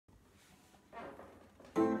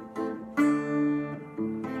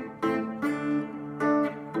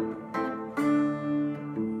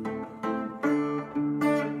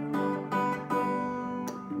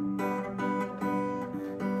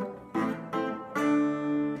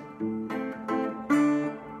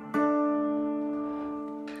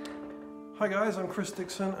Hi guys, I'm Chris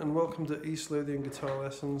Dixon and welcome to East Lothian Guitar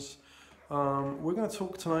Lessons. We're going to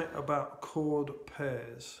talk tonight about chord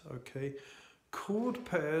pairs, okay? Chord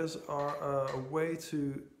pairs are a way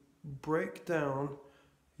to break down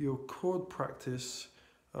your chord practice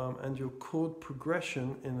and your chord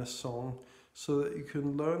progression in a song so that you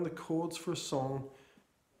can learn the chords for a song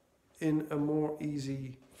in a more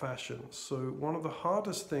easy fashion. So one of the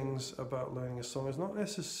hardest things about learning a song is not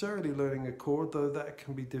necessarily learning a chord, though that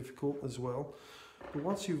can be difficult as well. But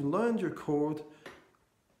once you've learned your chord,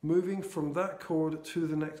 moving from that chord to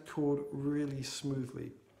the next chord really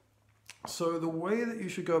smoothly. So the way that you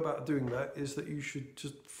should go about doing that is that you should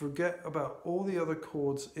just forget about all the other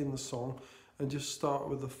chords in the song and just start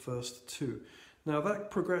with the first two. Now that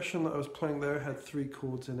progression that I was playing there had three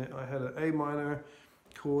chords in it. I had an A minor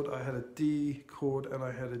chord, I had a D chord, and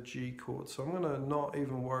I had a G chord. So I'm going to not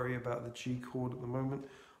even worry about the G chord at the moment.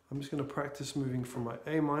 I'm just going to practice moving from my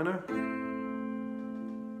A minor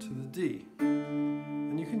to the D.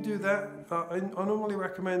 And you can do that, I normally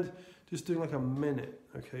recommend just doing like a minute,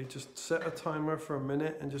 okay? Just set a timer for a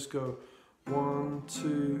minute and just go 1,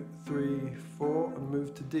 2, 3, 4 and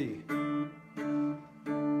move to D.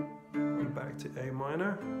 And back to A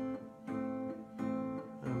minor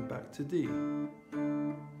and back to D.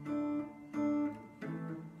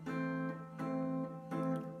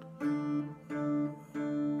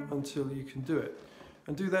 Until you can do it,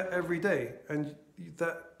 and do that every day, and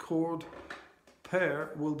that chord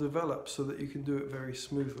pair will develop so that you can do it very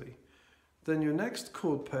smoothly. Then your next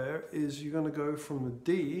chord pair is you're going to go from the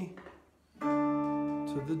D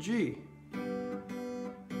to the G.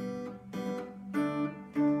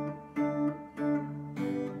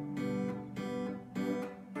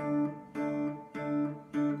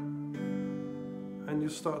 And you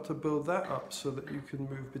start to build that up so that you can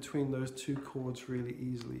move between those two chords really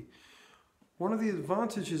easily. One of the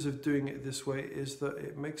advantages of doing it this way is that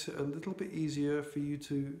it makes it a little bit easier for you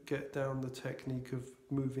to get down the technique of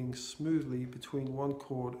moving smoothly between one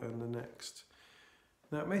chord and the next.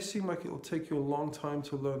 Now it may seem like it will take you a long time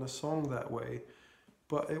to learn a song that way,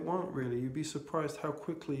 but it won't really. You'd be surprised how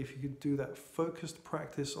quickly, if you could do that focused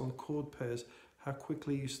practice on chord pairs, how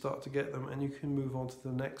quickly you start to get them and you can move on to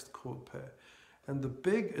the next chord pair. And the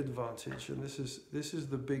big advantage, and this is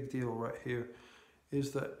the big deal right here, is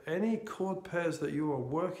that any chord pairs that you are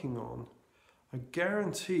working on, I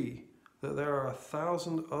guarantee that there are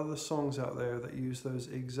 1,000 other songs out there that use those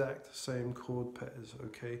exact same chord pairs,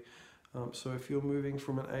 okay? So if you're moving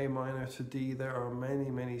from an A minor to D, there are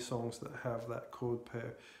many songs that have that chord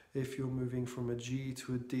pair. If you're moving from a G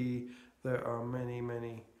to a D, there are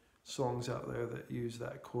many songs out there that use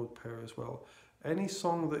that chord pair as well. Any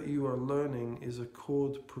song that you are learning is a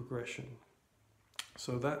chord progression.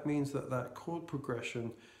 So that means that that chord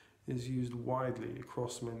progression is used widely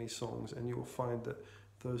across many songs, and you will find that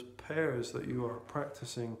those pairs that you are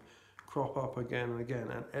practicing crop up again and again.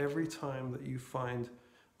 And every time that you find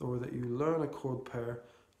or that you learn a chord pair,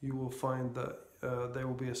 you will find that there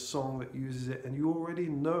will be a song that uses it, and you already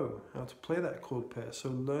know how to play that chord pair. So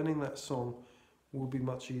learning that song will be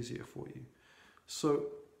much easier for you. So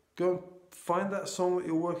go and find that song that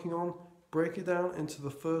you're working on, break it down into the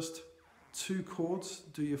first two chords,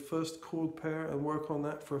 do your first chord pair and work on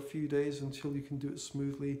that for a few days until you can do it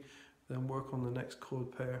smoothly, then work on the next chord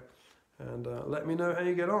pair, and let me know how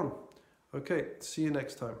you get on. Okay, see you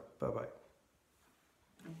next time. Bye bye.